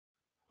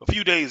A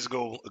few days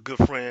ago, a good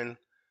friend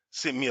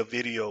sent me a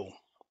video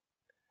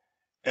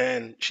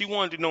and she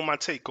wanted to know my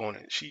take on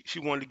it. She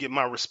wanted to get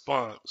my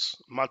response,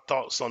 my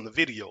thoughts on the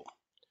video.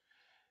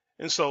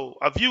 And so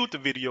I viewed the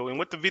video, and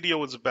what the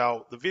video is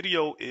about, the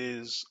video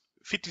is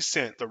 50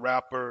 Cent, the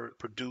rapper,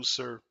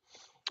 producer,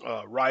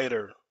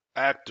 writer,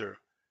 actor,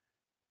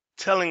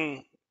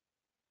 telling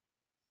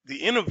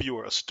the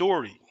interviewer a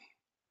story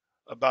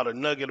about a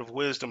nugget of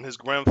wisdom his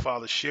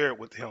grandfather shared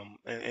with him.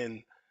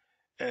 And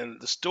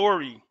the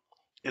story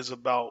is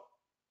about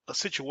a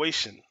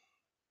situation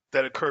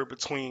that occurred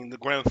between the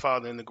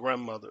grandfather and the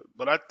grandmother.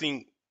 But I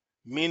think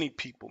many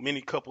people,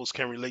 many couples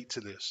can relate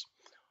to this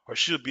or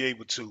should be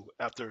able to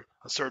after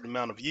a certain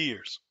amount of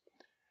years.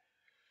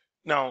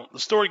 Now, the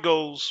story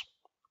goes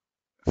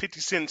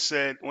 50 Cent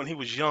said when he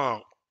was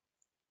young,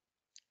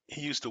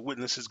 he used to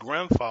witness his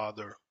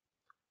grandfather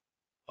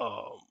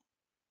uh,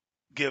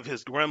 give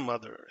his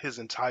grandmother his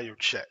entire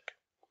check.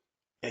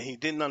 And he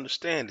didn't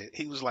understand it.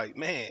 He was like,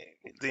 man,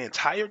 the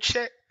entire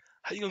check?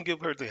 How you gonna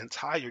give her the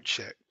entire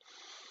check?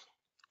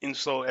 And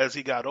so as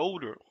he got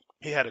older,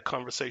 he had a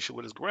conversation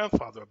with his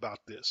grandfather about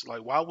this.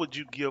 Like, why would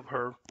you give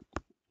her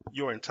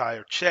your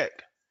entire check?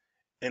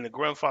 And the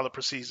grandfather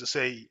proceeds to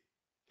say,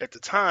 at the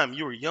time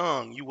you were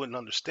young, you wouldn't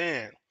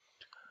understand.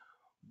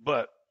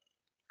 But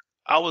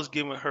I was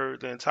giving her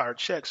the entire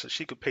check so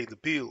she could pay the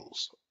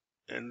bills.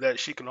 And that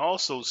she can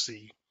also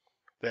see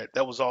that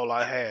that was all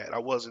I had. I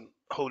wasn't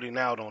holding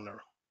out on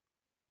her.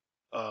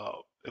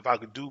 If I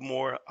could do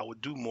more, I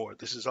would do more.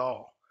 This is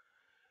all.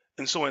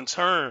 And so in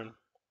turn,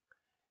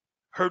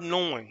 her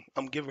knowing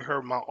I'm giving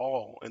her my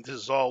all and this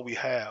is all we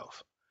have,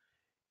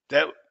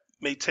 that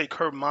may take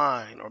her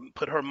mind or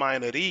put her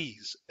mind at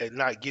ease at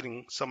not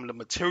getting some of the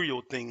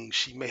material things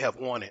she may have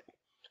wanted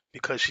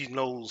because she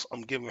knows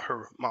I'm giving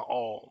her my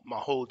all. My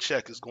whole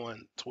check is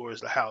going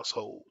towards the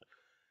household.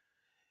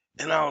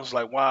 And I was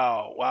like,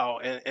 wow, wow.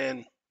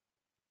 And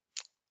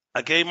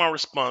I gave my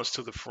response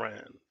to the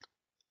friend.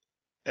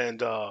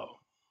 And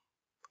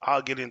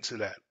I'll get into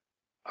that.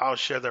 I'll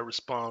share that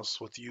response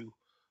with you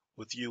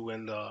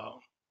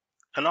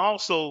and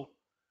also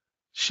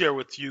share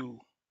with you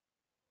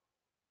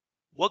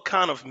what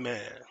kind of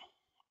man,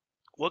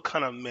 what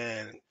kind of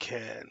man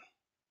can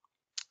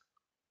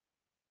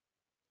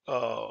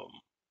um,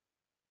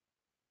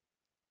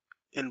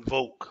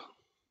 invoke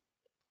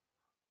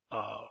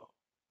uh,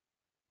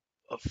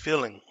 a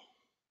feeling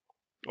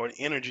or an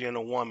energy in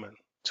a woman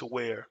to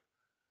where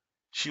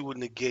she would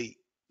negate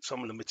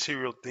some of the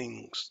material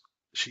things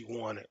she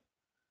wanted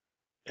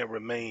and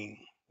remain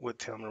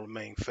with him and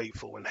remain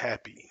faithful and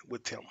happy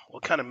with him.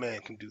 What kind of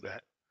man can do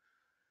that?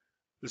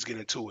 Let's get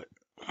into it.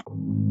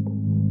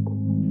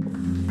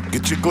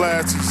 Get your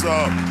glasses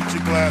up. Get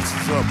your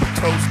glasses up.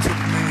 A toast to the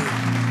men.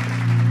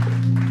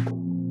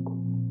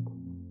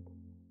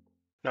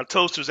 Now,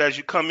 toasters, as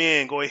you come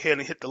in, go ahead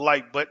and hit the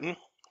like button,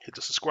 hit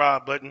the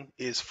subscribe button.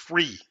 It's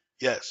free.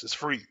 Yes, it's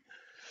free.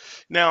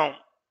 Now,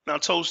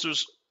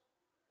 toasters,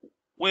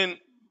 when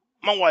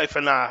my wife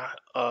and I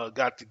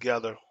got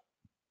together,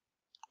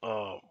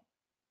 uh,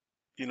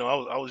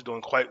 I was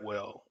doing quite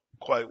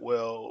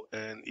well,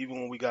 and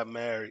even when we got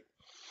married,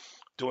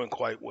 doing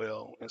quite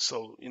well. And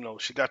so,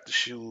 she got the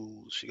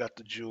shoes, she got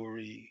the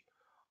jewelry,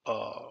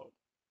 uh,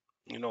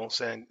 what I'm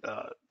saying,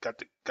 got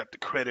the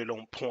credit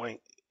on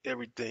point,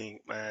 everything,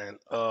 man.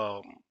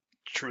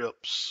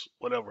 Trips,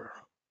 whatever.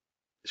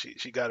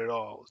 She got it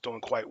all. It's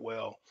doing quite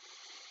well.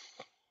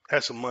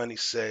 Had some money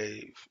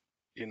saved.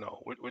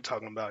 We're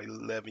talking about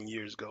 11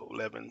 years ago,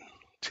 11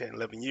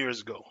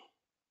 years ago.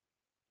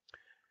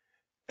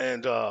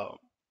 And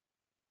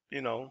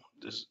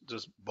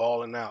just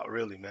balling out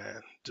really,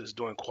 man. Just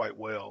doing quite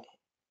well.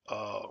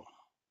 Uh,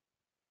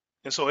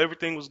 and so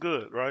everything was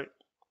good, right?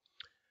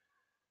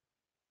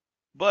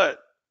 But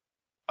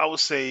I would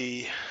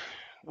say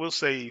we'll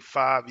say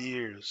 5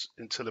 years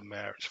into the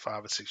marriage,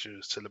 5 or 6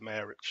 years to the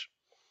marriage.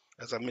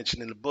 As I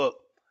mentioned in the book,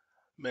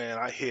 man,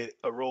 I hit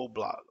a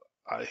roadblock.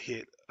 I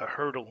hit a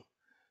hurdle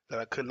that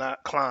I could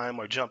not climb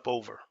or jump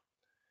over.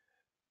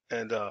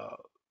 And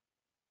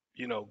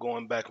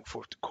going back and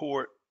forth to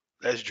court,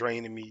 that's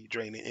draining me,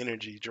 draining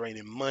energy,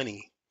 draining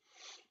money,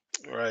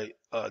 right?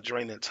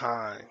 Draining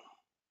time.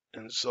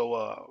 And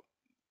so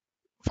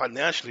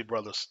financially,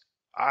 brothers,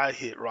 I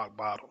hit rock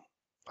bottom.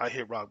 I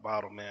hit rock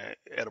bottom, man.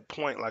 At a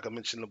point, like I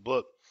mentioned in the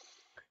book,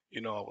 I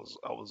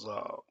was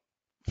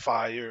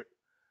fired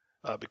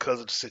because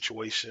of the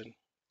situation,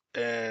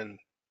 and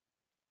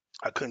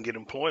I couldn't get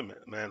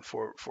employment, man.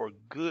 For a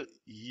good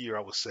year,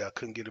 I would say I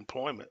couldn't get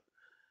employment,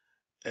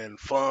 and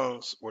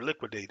funds were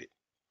liquidated.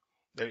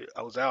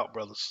 I was out,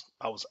 brothers.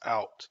 I was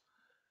out,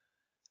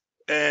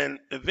 and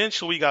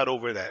eventually we got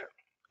over that,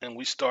 and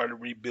we started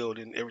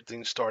rebuilding.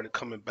 Everything started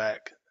coming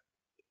back,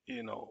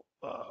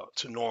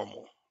 to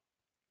normal.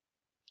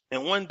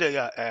 And one day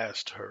I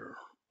asked her,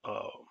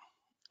 uh,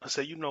 I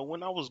said,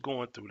 when I was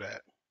going through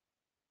that,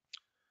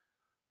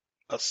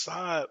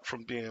 aside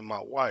from being my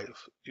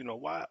wife,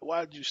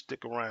 why'd you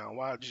stick around?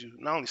 Why'd you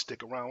not only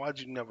stick around, why'd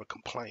you never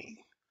complain?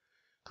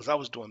 Because I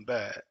was doing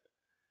bad.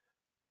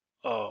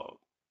 Uh,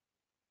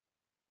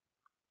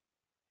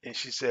 And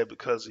she said,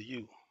 because of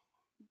you,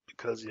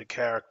 because of your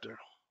character.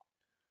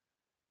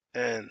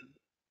 And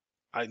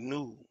I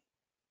knew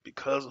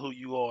because of who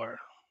you are,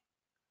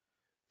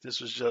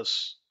 this was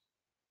just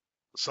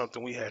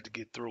something we had to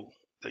get through,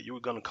 that you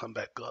were going to come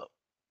back up.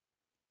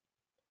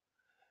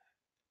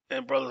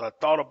 And brothers, I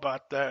thought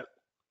about that.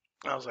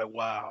 I was like,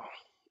 wow,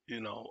 you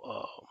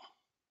know,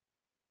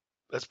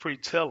 that's pretty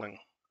telling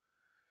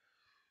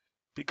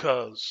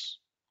because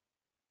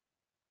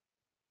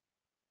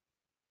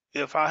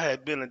if I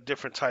had been a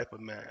different type of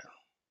man,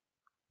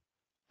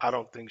 I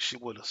don't think she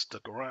would have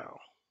stuck around.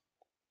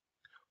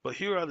 But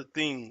here are the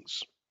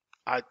things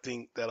I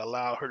think that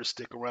allowed her to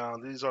stick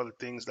around. These are the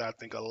things that I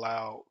think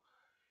allowed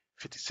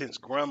 50 Cent's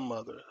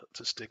grandmother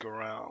to stick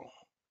around.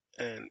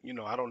 And,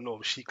 I don't know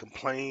if she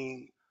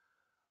complained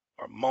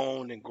or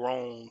moaned and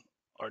groaned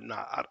or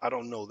not. I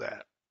don't know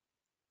that.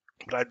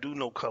 But I do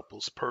know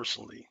couples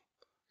personally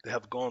that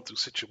have gone through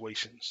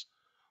situations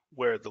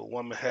where the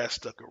woman has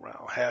stuck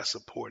around, has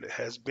supported,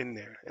 has been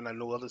there. And I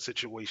know other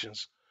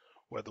situations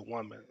where the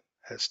woman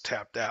has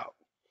tapped out.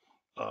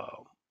 Uh,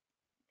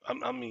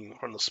 I mean,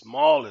 from the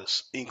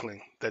smallest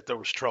inkling that there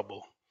was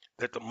trouble,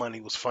 that the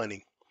money was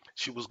funny,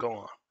 she was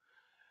gone.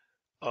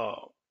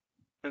 Uh,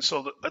 and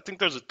so I think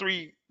there's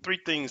three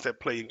things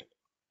that play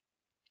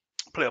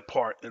a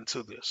part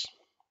into this.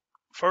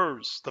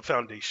 First, the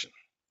foundation.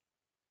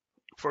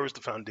 First,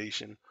 the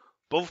foundation.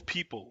 Both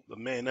people, the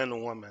man and the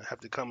woman,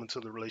 have to come into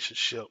the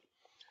relationship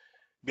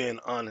being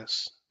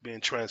honest,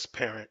 being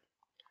transparent,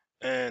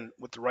 and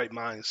with the right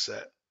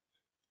mindset.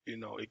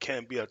 It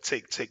can't be a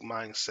take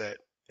mindset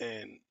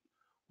and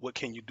what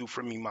can you do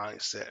for me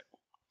mindset.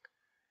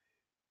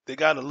 They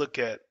got to look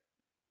at,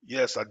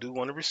 yes, I do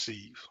want to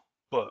receive,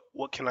 but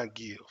what can I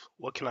give?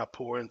 What can I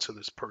pour into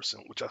this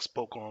person, which I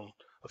spoke on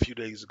a few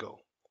days ago?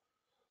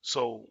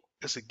 So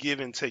it's a give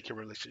and take in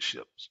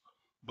relationships.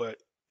 But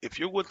if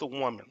you're with a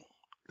woman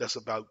that's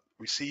about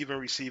receiving,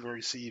 receiving,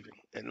 receiving,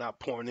 and not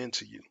pouring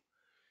into you,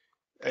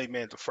 hey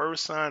man, the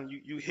first sign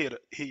you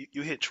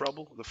hit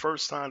trouble, the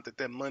first sign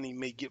that money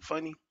may get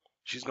funny,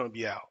 she's gonna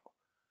be out.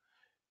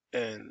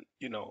 And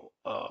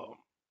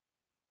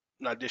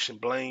not dishing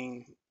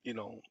blame,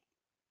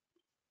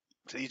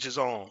 to each his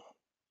own.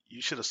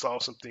 You should have saw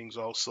some things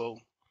also,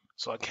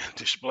 so I can't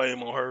dish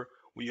blame on her.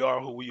 We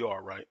are who we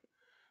are, right?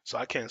 So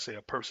I can't say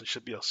a person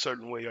should be a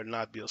certain way or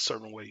not be a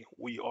certain way.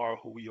 We are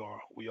who we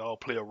are. We all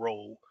play a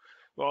role.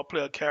 We all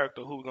play a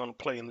character who we're going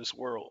to play in this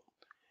world.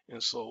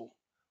 And so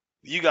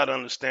you got to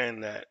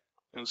understand that.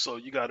 And so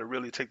you got to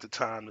really take the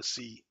time to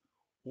see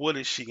what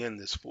is she in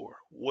this for?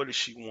 What does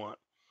she want?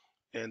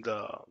 And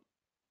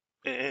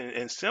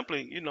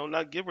simply,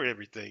 not give her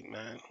everything,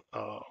 man.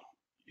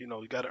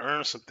 You got to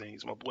earn some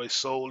things. My boy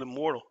Soul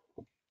Immortal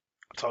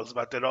talks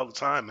about that all the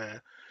time,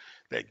 man.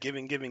 That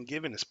giving, giving,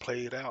 giving is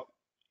played out.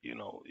 You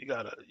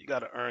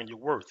gotta earn your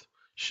worth,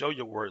 show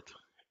your worth,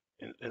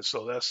 and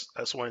so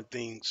that's one of the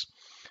things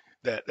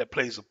that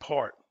plays a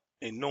part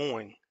in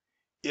knowing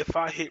if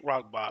I hit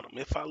rock bottom,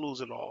 if I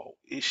lose it all,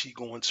 is she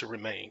going to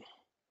remain?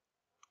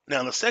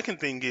 Now the second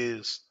thing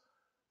is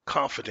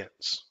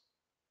confidence.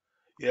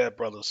 Yeah,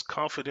 brothers,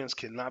 confidence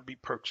cannot be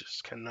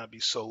purchased, cannot be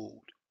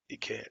sold.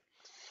 It can't.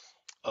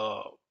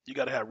 Uh, you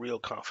got to have real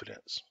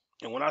confidence.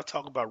 And when I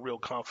talk about real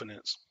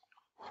confidence,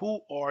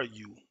 who are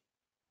you?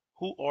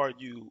 Who are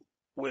you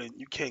when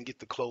you can't get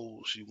the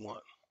clothes you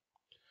want?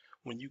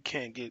 When you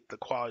can't get the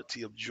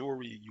quality of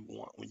jewelry you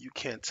want? When you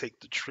can't take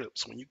the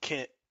trips? When you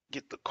can't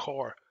get the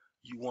car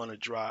you want to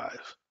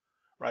drive?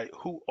 Right?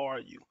 Who are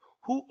you?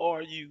 Who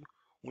are you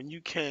when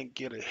you can't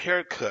get a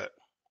haircut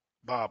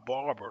by a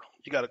barber?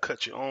 You got to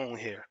cut your own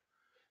hair.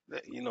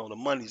 The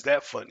money's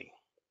that funny.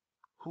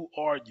 Who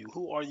are you?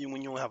 Who are you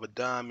when you don't have a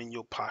dime in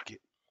your pocket?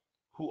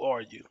 Who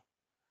are you?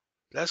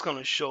 That's going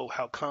to show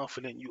how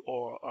confident you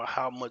are or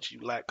how much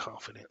you lack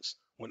confidence.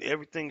 When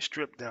everything's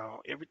stripped down,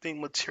 everything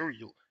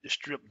material is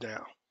stripped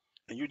down,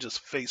 and you're just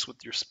faced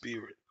with your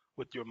spirit,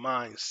 with your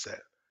mindset,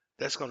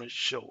 that's going to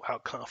show how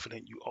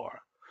confident you are.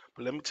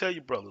 But let me tell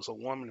you, brothers, a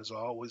woman is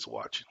always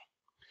watching.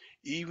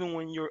 Even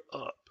when you're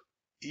up,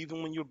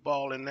 even when you're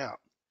balling out,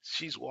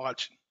 she's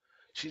watching.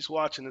 She's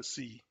watching to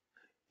see,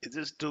 is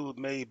this dude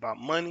made by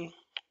money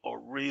or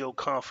real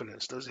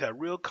confidence? Does he have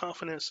real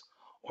confidence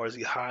or is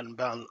he hiding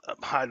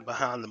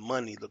behind the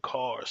money, the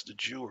cars, the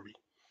jewelry?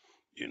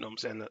 You know what I'm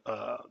saying?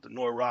 The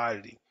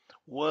notoriety.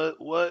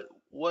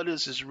 What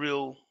is his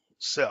real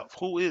self?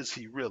 Who is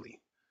he really?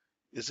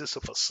 Is this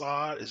a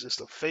facade? Is this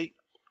a fake?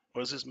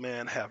 Or does this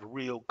man have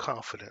real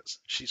confidence?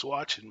 She's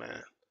watching,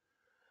 man.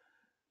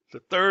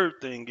 The third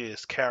thing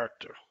is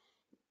character.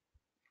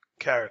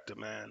 Character,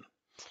 man.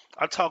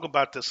 I talk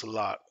about this a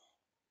lot.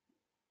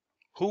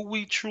 Who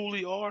we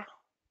truly are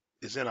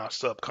is in our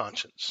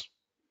subconscious.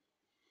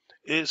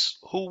 It's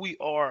who we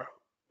are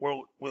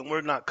when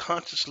we're not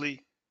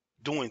consciously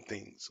doing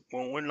things,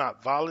 when we're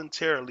not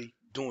voluntarily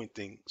doing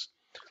things.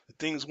 The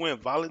things we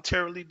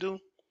involuntarily do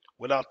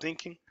without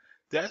thinking,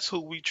 that's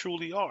who we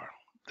truly are.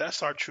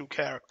 That's our true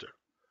character.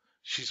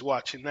 She's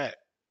watching that.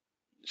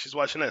 She's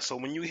watching that. So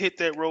when you hit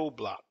that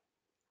roadblock,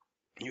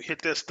 You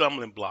hit that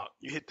stumbling block.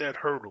 You hit that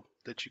hurdle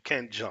that you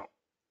can't jump.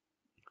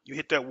 You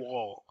hit that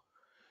wall.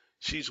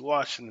 She's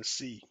watching to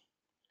see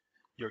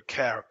your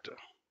character.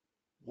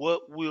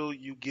 What will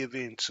you give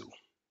in to?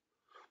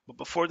 But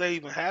before that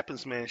even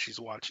happens, man, she's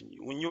watching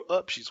you. When you're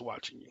up, she's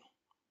watching you.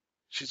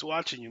 She's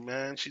watching you,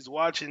 man. She's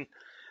watching.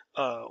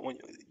 When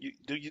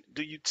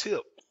you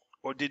tip,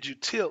 or did you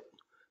tip?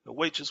 The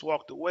waitress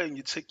walked away and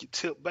you took your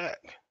tip back.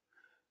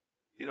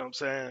 You know what I'm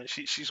saying?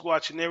 She's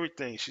watching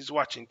everything. She's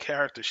watching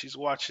character. She's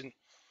watching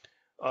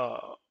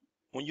uh,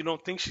 when you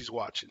don't think she's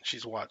watching.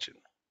 She's watching,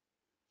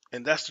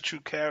 and that's the true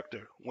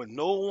character. When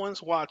no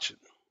one's watching,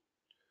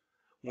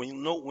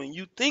 when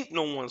you think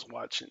no one's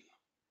watching,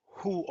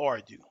 who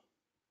are you?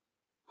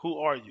 Who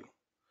are you?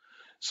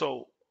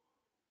 So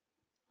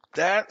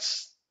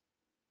that's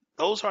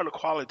those are the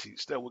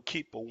qualities that will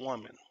keep a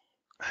woman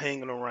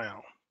hanging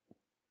around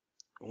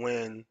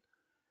when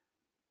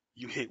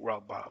you hit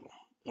rock bottom,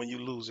 when you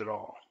lose it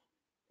all.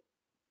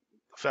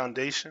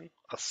 Foundation,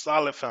 a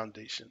solid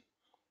foundation.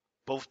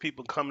 Both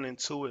people coming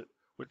into it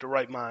with the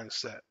right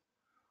mindset,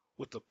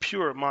 with a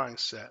pure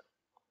mindset.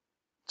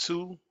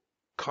 Two,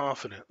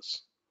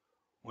 confidence.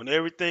 When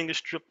everything is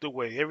stripped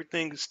away,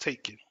 everything is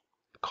taken,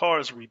 the car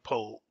is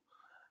repoed,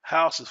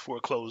 house is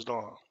foreclosed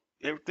on,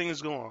 everything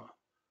is gone.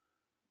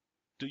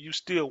 Do you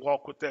still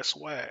walk with that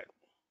swag?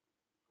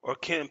 Or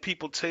can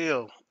people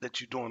tell that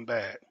you're doing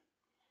bad?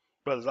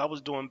 Brothers, I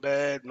was doing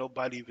bad,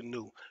 nobody even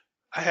knew.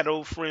 I had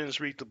old friends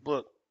read the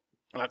book,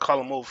 and I call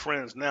them old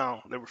friends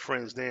now. They were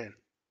friends then.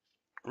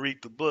 Read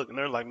the book, and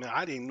they're like, man,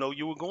 I didn't know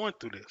you were going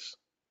through this.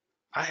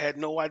 I had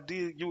no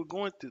idea you were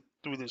going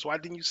through this. Why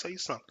didn't you say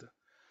something?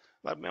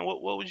 Like, man,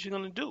 what was you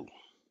going to do?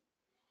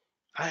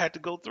 I had to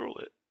go through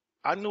it.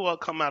 I knew I'd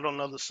come out on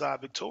the other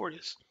side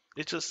victorious.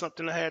 It's just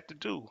something I had to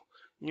do.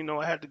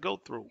 I had to go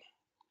through,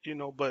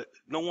 but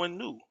no one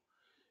knew,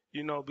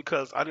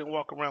 because I didn't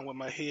walk around with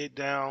my head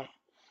down.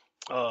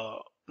 Uh,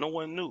 no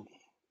one knew.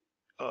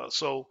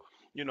 So,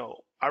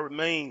 I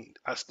remained,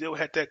 I still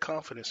had that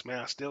confidence, man.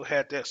 I still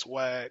had that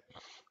swag,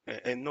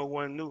 and no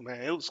one knew,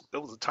 man. It was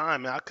a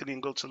time, man. I couldn't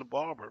even go to the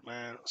barber,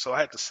 man. So I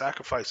had to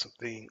sacrifice some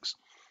things,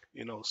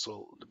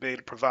 so to be able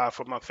to provide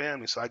for my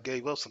family. So I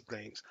gave up some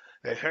things.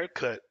 That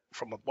haircut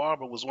from a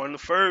barber was one of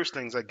the first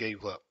things I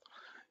gave up.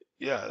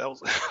 Yeah, that was,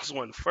 that was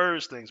one of the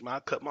first things, man. I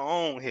cut my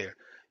own hair.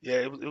 Yeah,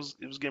 it was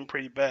getting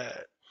pretty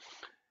bad.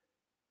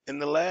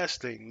 And the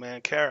last thing,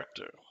 man,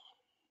 character.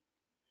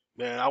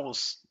 Man, I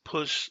was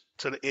pushed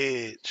to the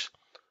edge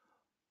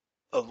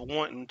of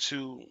wanting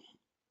to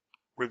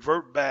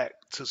revert back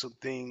to some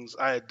things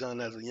I had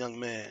done as a young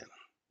man.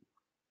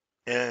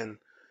 And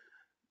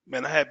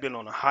man, I had been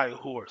on a high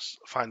horse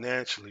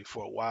financially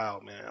for a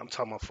while, man. I'm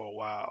talking about for a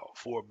while,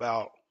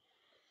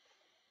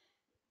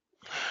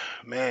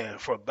 man,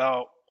 for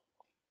about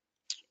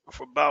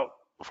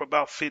for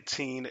about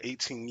 15 to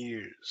 18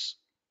 years.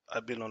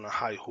 I've been on a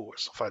high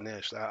horse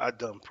financially. I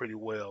done pretty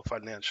well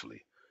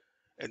financially,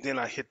 and then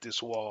I hit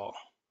this wall.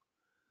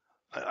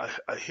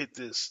 I hit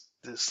this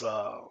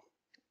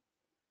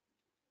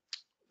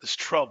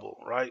trouble,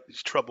 right?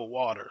 These troubled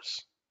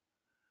waters,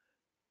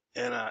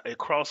 and it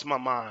crossed my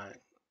mind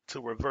to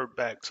revert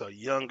back to a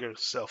younger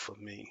self of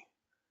me.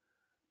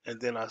 And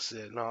then I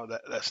said, no,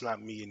 that's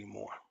not me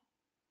anymore.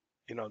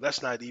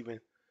 That's not even.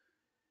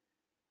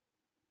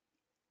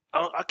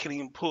 I can't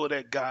even pull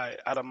that guy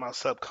out of my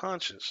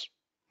subconscious.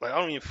 Like I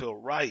don't even feel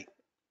right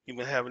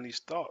even having these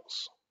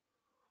thoughts.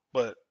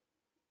 But a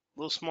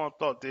little small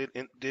thought did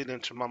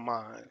enter my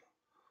mind,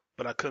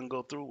 but I couldn't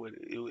go through with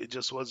it. It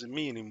just wasn't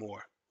me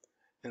anymore.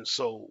 And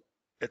so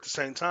at the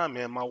same time,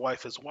 man, my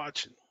wife is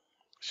watching.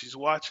 She's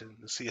watching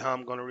to see how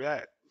I'm gonna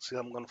react, see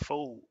how I'm gonna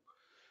fold.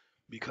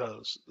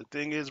 Because the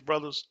thing is,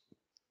 brothers,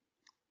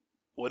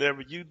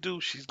 whatever you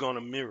do, she's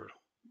gonna mirror.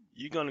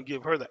 You're gonna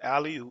give her the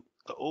alley oop,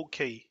 the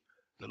okay,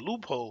 the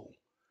loophole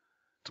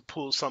to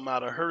pull something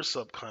out of her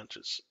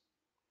subconscious.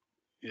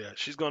 Yeah,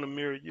 she's gonna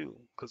mirror you.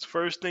 Cause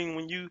first thing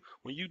when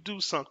you do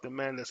something,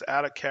 man, that's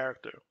out of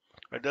character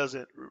or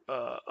doesn't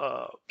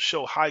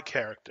show high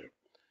character,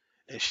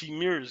 and she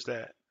mirrors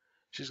that,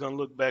 she's gonna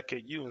look back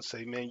at you and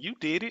say, "Man, you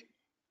did it.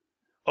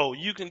 Oh,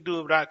 you can do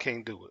it, but I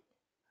can't do it."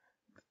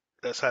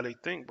 That's how they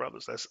think,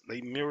 brothers.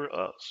 They mirror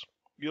us.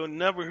 You'll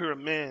never hear a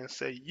man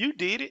say, "You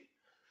did it."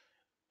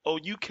 Oh,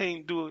 you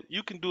can't do it.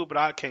 You can do it, but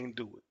I can't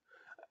do it.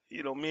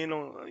 Men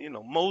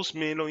don't. Most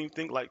men don't even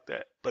think like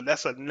that. But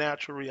that's a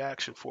natural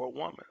reaction for a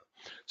woman.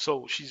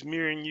 So she's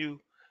mirroring you,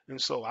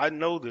 and so I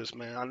know this,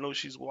 man. I know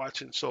she's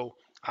watching. So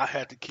I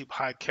had to keep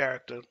high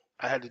character.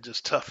 I had to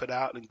just tough it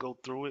out and go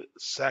through it,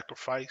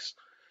 sacrifice.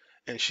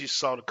 And she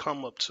saw the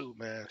come up too,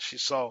 man. She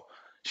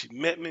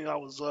met me. I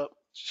was up.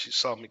 She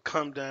saw me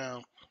come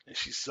down, and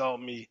she saw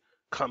me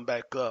come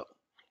back up.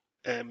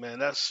 And man,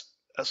 that's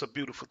a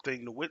beautiful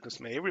thing to witness,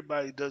 man.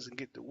 Everybody doesn't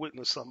get to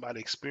witness somebody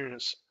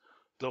experience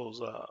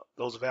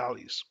those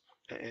valleys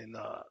and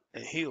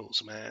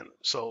hills, man.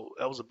 So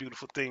that was a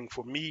beautiful thing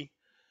for me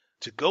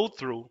to go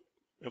through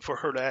and for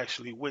her to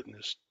actually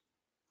witness.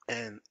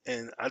 And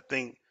I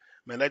think,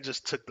 man, that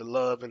just took the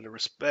love and the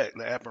respect,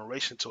 the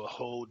admiration to a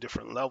whole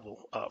different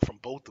level from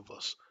both of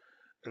us.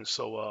 And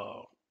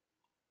so,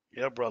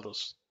 yeah,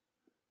 brothers,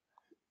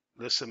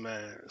 listen,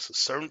 man, it's a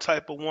certain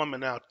type of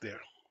woman out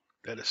there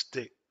that'll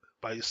stick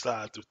by your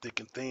side through thick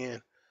and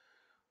thin.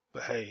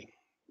 But hey,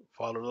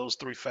 follow those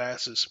three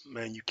facets,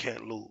 man, you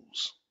can't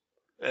lose.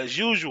 As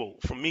usual,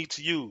 from me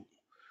to you,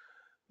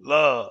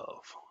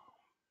 love,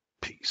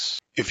 peace.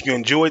 If you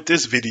enjoyed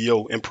this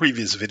video and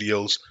previous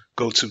videos,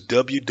 go to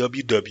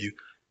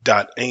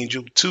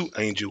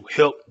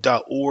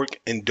www.angel2angelhelp.org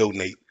and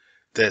donate.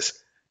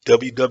 That's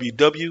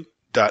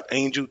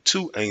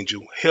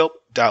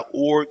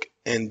www.angel2angelhelp.org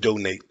and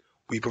donate.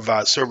 We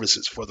provide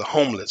services for the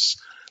homeless,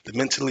 the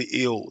mentally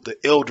ill, the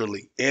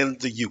elderly, and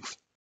the youth.